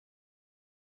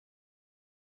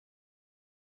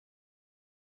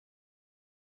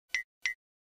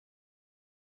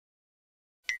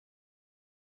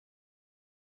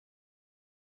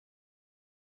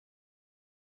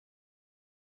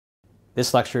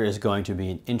This lecture is going to be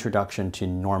an introduction to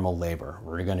normal labor.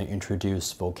 We're going to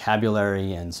introduce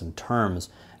vocabulary and some terms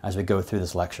as we go through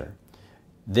this lecture.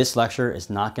 This lecture is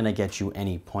not going to get you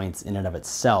any points in and of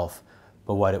itself,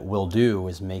 but what it will do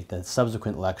is make the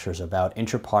subsequent lectures about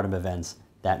intrapartum events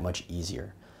that much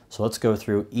easier. So let's go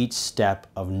through each step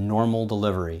of normal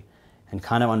delivery and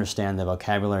kind of understand the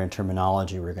vocabulary and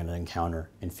terminology we're going to encounter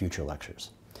in future lectures.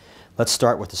 Let's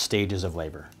start with the stages of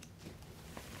labor.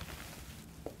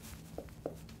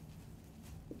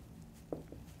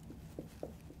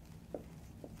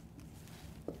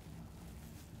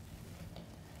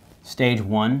 Stage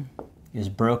 1 is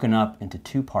broken up into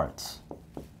two parts: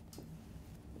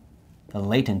 the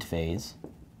latent phase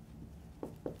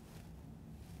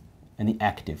and the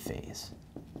active phase.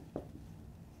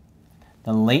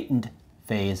 The latent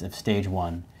phase of stage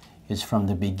 1 is from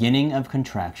the beginning of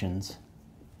contractions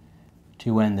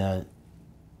to when the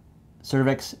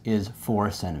cervix is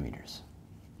 4 centimeters.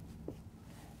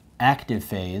 Active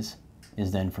phase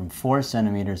is then from 4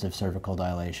 centimeters of cervical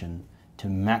dilation to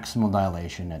maximal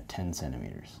dilation at 10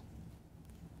 centimeters.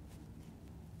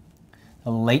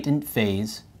 The latent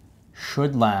phase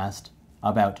should last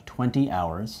about 20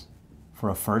 hours for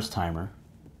a first timer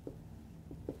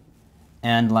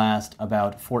and last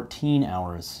about 14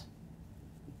 hours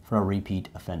for a repeat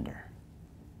offender.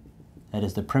 That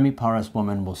is, the primiparous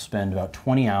woman will spend about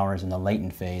 20 hours in the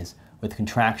latent phase with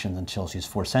contractions until she's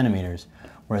 4 centimeters,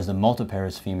 whereas the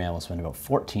multiparous female will spend about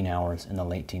 14 hours in the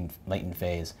latent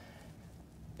phase,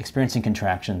 experiencing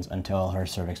contractions until her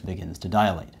cervix begins to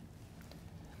dilate.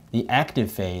 The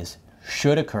active phase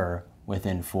should occur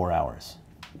within 4 hours.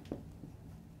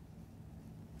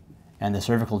 And the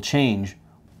cervical change,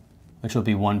 which will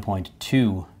be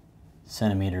 1.2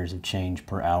 centimeters of change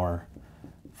per hour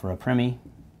for a primi,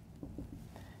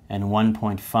 and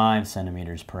 1.5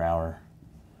 centimeters per hour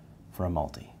for a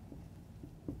multi.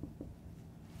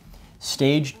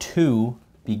 Stage 2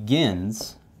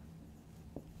 begins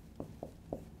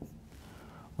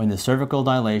when the cervical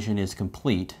dilation is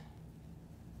complete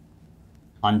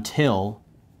until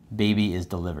baby is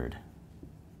delivered.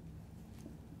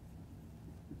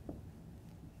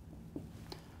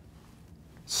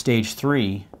 Stage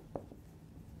 3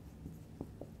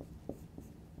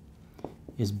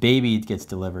 is baby gets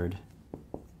delivered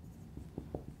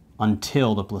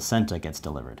until the placenta gets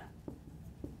delivered.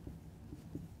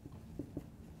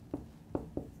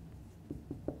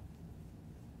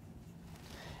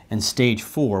 And stage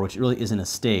 4, which really isn't a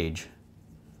stage,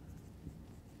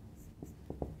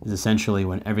 is essentially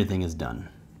when everything is done.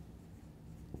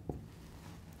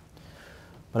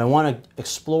 But I want to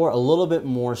explore a little bit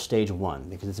more stage 1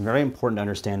 because it's very important to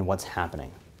understand what's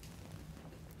happening.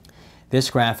 This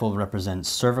graph will represent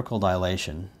cervical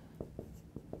dilation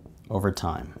over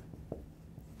time.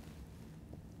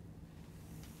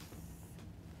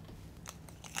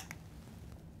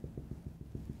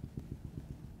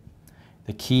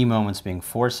 The key moments being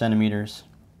 4 centimeters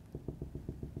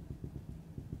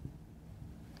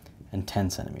and 10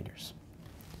 centimeters.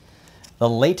 The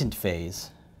latent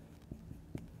phase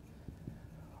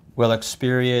will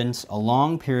experience a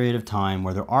long period of time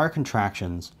where there are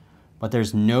contractions, but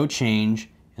there's no change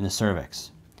in the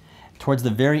cervix. Towards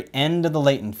the very end of the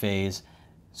latent phase,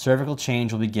 cervical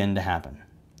change will begin to happen,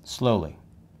 slowly.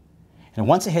 And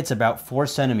once it hits about 4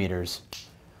 centimeters,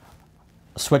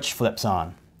 a switch flips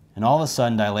on, and all of a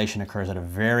sudden dilation occurs at a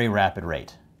very rapid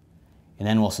rate, and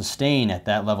then will sustain at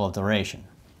that level of duration.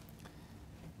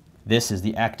 This is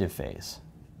the active phase,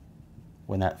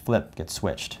 when that flip gets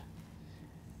switched.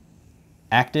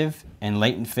 Active and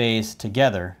latent phase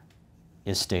together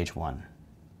is stage 1.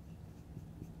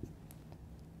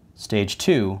 Stage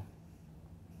 2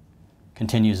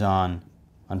 continues on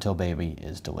until baby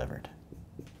is delivered.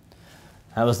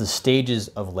 That was the stages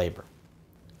of labor.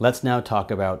 Let's now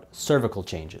talk about cervical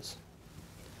changes.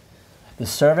 The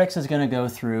cervix is going to go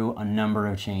through a number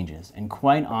of changes, and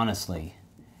quite honestly,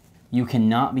 you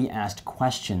cannot be asked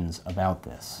questions about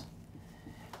this.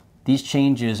 These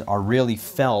changes are really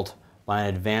felt by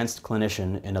an advanced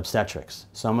clinician in obstetrics.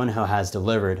 Someone who has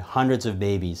delivered hundreds of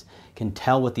babies can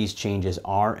tell what these changes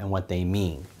are and what they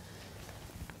mean.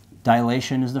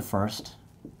 Dilation is the first,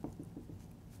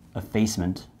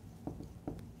 effacement,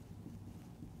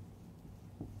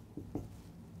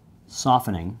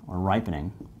 softening or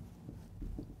ripening.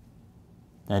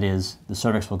 That is, the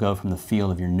cervix will go from the feel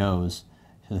of your nose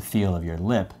to the feel of your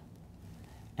lip,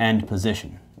 and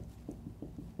position.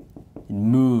 It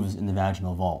moves in the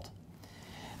vaginal vault.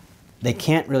 They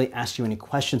can't really ask you any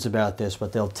questions about this,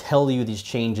 but they'll tell you these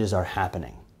changes are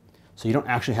happening. So you don't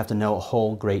actually have to know a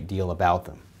whole great deal about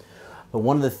them. but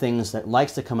one of the things that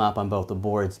likes to come up on both the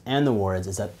boards and the wards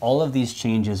is that all of these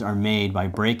changes are made by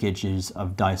breakages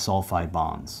of disulfide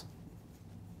bonds.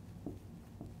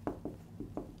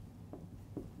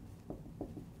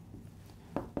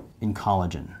 In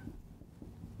collagen.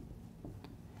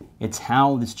 It's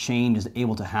how this change is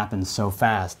able to happen so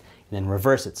fast and then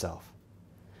reverse itself.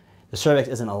 The cervix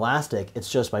isn't elastic, it's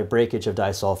just by breakage of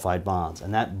disulfide bonds,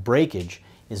 and that breakage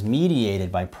is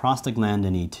mediated by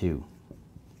prostaglandin E2,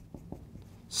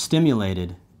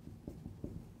 stimulated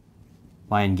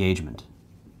by engagement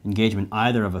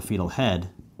either of a fetal head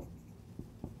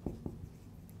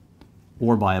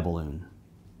or by a balloon,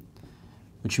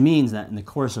 which means that in the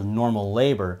course of normal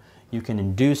labor, you can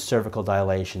induce cervical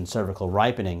dilation, cervical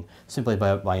ripening, simply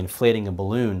by inflating a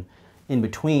balloon in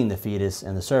between the fetus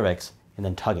and the cervix and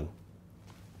then tugging.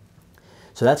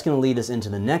 So that's going to lead us into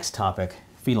the next topic,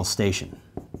 fetal station.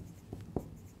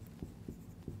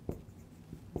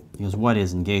 Because what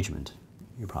is engagement?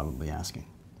 You're probably asking.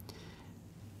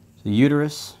 So the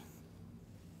uterus,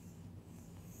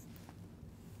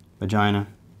 vagina,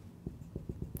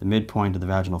 the midpoint of the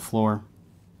vaginal floor,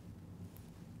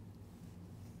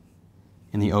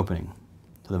 and the opening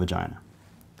to the vagina.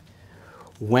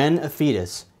 When a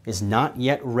fetus is not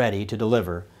yet ready to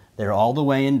deliver, they're all the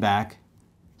way in back,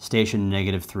 station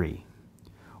 -3.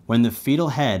 When the fetal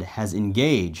head has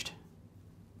engaged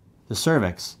the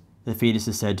cervix, the fetus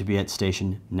is said to be at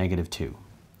station -2.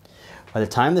 By the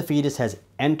time the fetus has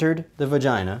entered the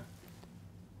vagina,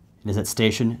 it is at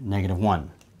station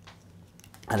 -1.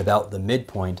 At about the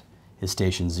midpoint is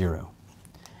station 0.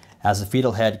 As the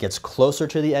fetal head gets closer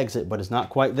to the exit but is not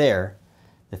quite there,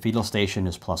 the fetal station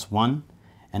is +1,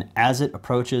 and as it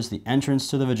approaches the entrance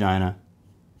to the vagina,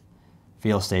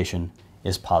 fetal station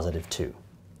is +2.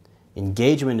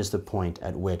 Engagement is the point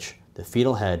at which the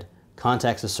fetal head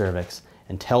contacts the cervix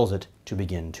and tells it to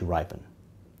begin to ripen.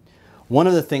 One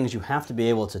of the things you have to be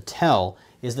able to tell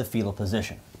is the fetal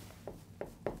position.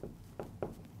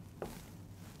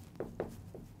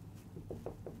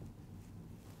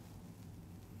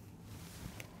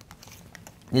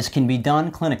 This can be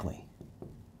done clinically,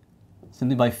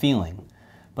 simply by feeling,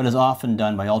 but is often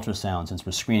done by ultrasound since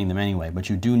we're screening them anyway, but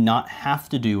you do not have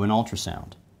to do an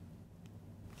ultrasound.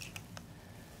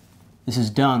 This is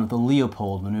done with the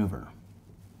Leopold maneuver.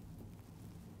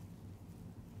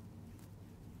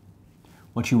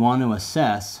 What you want to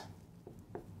assess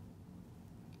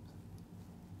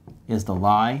is the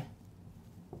lie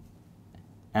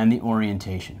and the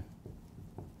orientation.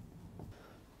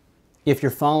 If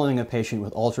you're following a patient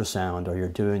with ultrasound or you're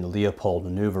doing the Leopold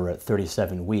maneuver at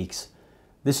 37 weeks,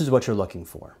 this is what you're looking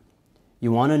for.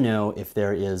 You want to know if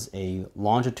there is a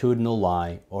longitudinal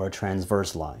lie or a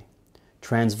transverse lie.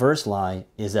 Transverse lie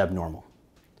is abnormal.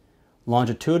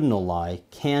 Longitudinal lie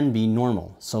can be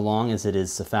normal so long as it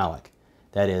is cephalic.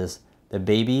 That is, the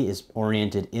baby is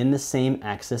oriented in the same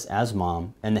axis as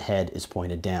mom and the head is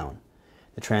pointed down.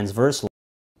 The transverse lie,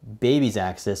 baby's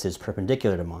axis is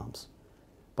perpendicular to mom's.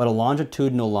 But a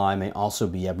longitudinal lie may also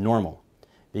be abnormal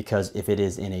because if it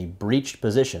is in a breached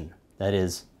position, that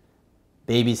is,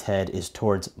 baby's head is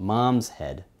towards mom's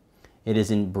head, it is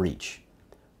in breach.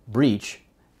 Breach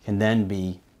can then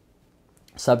be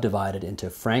subdivided into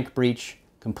frank breach,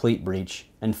 complete breach,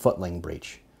 and footling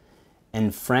breach.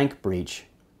 In frank breach,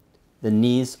 the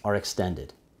knees are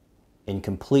extended. In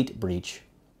complete breach,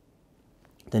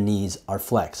 the knees are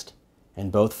flexed.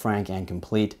 In both frank and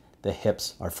complete, the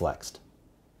hips are flexed.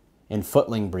 In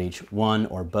footling breach, one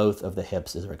or both of the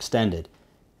hips are extended,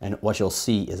 and what you'll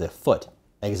see is a foot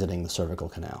exiting the cervical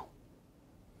canal.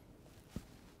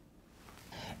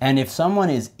 And if someone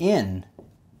is in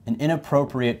an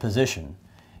inappropriate position,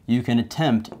 you can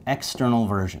attempt external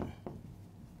version,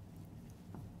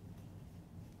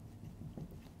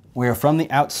 where from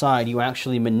the outside you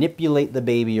actually manipulate the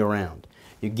baby around.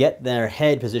 You get their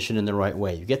head positioned in the right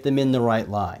way, you get them in the right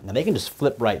lie. Now they can just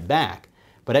flip right back,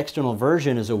 but external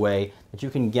version is a way that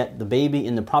you can get the baby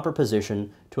in the proper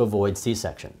position to avoid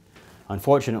C-section.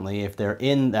 Unfortunately, if they're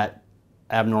in that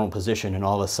abnormal position and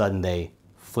all of a sudden they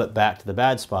flip back to the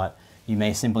bad spot, you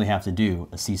may simply have to do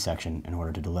a C-section in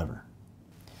order to deliver.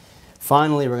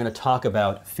 Finally, we're going to talk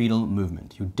about fetal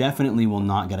movement. You definitely will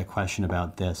not get a question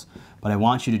about this, but I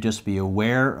want you to just be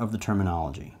aware of the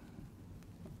terminology.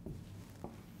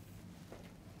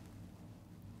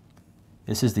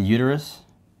 This is the uterus,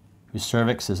 whose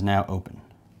cervix is now open.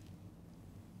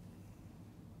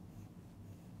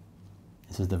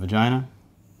 This is the vagina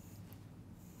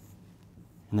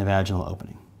and the vaginal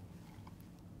opening.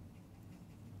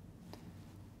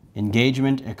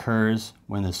 Engagement occurs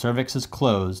when the cervix is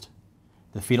closed,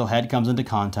 the fetal head comes into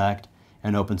contact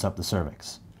and opens up the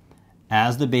cervix.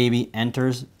 as the baby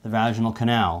enters the vaginal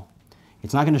canal,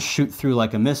 it's not going to shoot through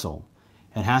like a missile.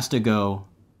 It has to go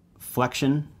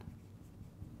flexion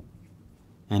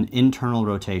and internal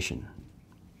rotation.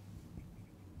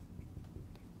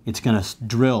 It's going to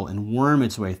drill and worm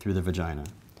its way through the vagina.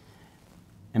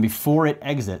 And before it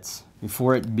exits,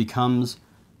 before it becomes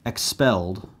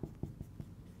expelled,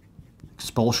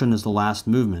 expulsion is the last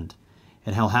movement,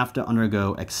 it'll have to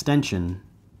undergo extension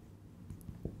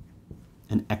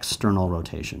and external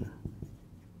rotation.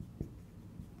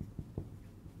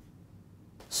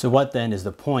 So what then is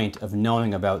the point of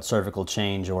knowing about cervical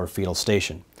change or fetal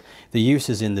station? The use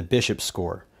is in the Bishop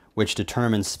score, which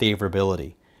determines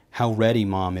favorability, how ready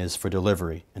mom is for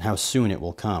delivery, and how soon it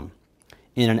will come.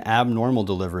 In an abnormal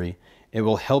delivery, it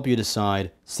will help you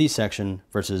decide C-section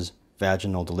versus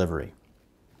vaginal delivery.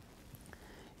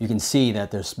 You can see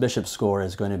that this Bishop score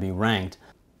is going to be ranked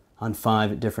on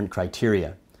 5 different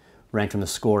criteria, ranked from a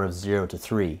score of 0 to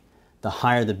 3. The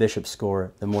higher the Bishop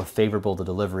score, the more favorable the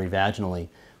delivery vaginally.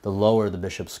 The lower the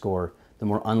Bishop score, the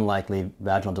more unlikely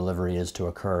vaginal delivery is to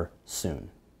occur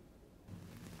soon.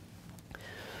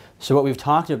 So what we've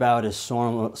talked about is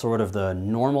sort of the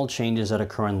normal changes that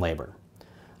occur in labor.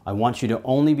 I want you to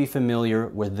only be familiar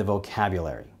with the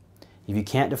vocabulary. If you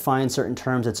can't define certain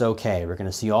terms, it's okay. We're going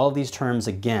to see all of these terms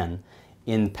again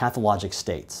in pathologic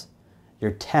states.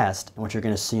 Your test, and what you're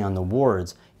going to see on the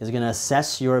wards, is going to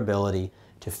assess your ability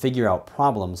to figure out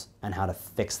problems and how to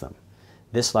fix them.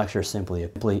 This lecture simply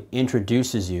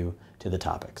introduces you to the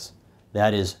topics.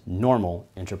 That is normal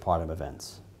intrapartum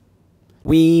events.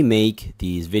 We make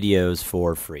these videos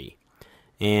for free,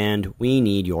 and we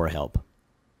need your help.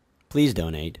 Please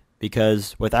donate,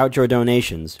 because without your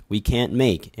donations, we can't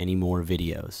make any more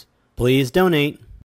videos. Please donate.